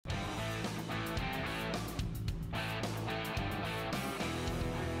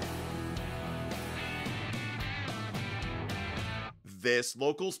This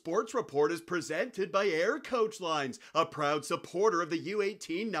local sports report is presented by Air Coach Lines, a proud supporter of the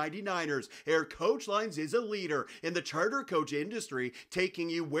U18 99ers. Air Coach Lines is a leader in the charter coach industry, taking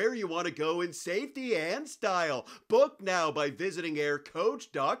you where you want to go in safety and style. Book now by visiting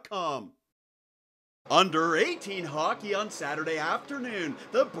aircoach.com. Under-18 hockey on Saturday afternoon.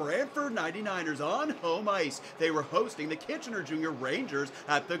 The Brantford 99ers on home ice. They were hosting the Kitchener Junior Rangers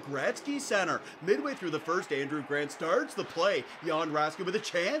at the Gretzky Centre. Midway through the first, Andrew Grant starts the play. Jan Raskin with a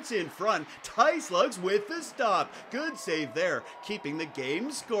chance in front. Ty Slugs with the stop. Good save there, keeping the game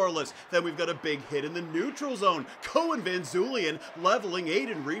scoreless. Then we've got a big hit in the neutral zone. Cohen Van Zulian leveling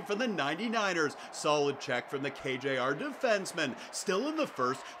Aiden Reed from the 99ers. Solid check from the KJR defenseman. Still in the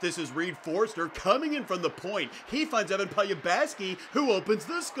first, this is Reed Forster coming in from the point. He finds Evan Palyabeski, who opens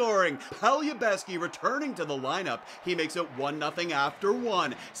the scoring. Palyabeski returning to the lineup. He makes it 1-0 after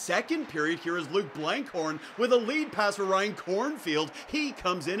one. Second period, here is Luke Blankhorn with a lead pass for Ryan Cornfield. He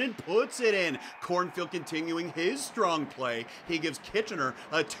comes in and puts it in. Cornfield continuing his strong play. He gives Kitchener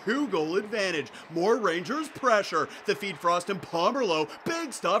a 2-goal advantage. More Rangers pressure. The feed for Austin Pomerleau.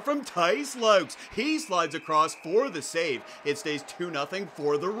 Big stop from Ty Slugs. He slides across for the save. It stays 2-0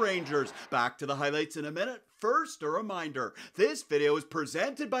 for the Rangers. Back to the highlights in a minute. First, a reminder, this video is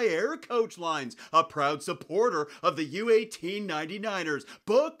presented by Air Coach Lines, a proud supporter of the U18 99ers.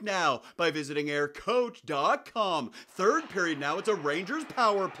 Book now by visiting aircoach.com. Third period now, it's a Rangers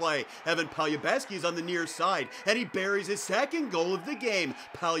power play. Evan Palyabeski is on the near side, and he buries his second goal of the game.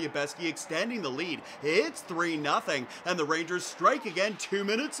 Palyabeski extending the lead. It's 3-0, and the Rangers strike again 2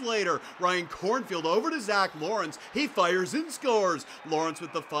 minutes later. Ryan Cornfield over to Zach Lawrence. He fires and scores. Lawrence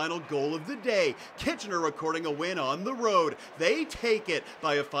with the final goal of the day. Kitchener recording a win on the road. They take it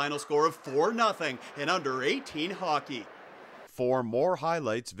by a final score of 4-0 in under-18 hockey. For more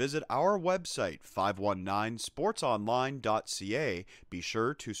highlights, visit our website, 519sportsonline.ca. Be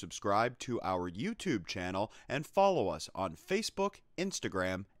sure to subscribe to our YouTube channel and follow us on Facebook,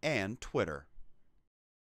 Instagram, and Twitter.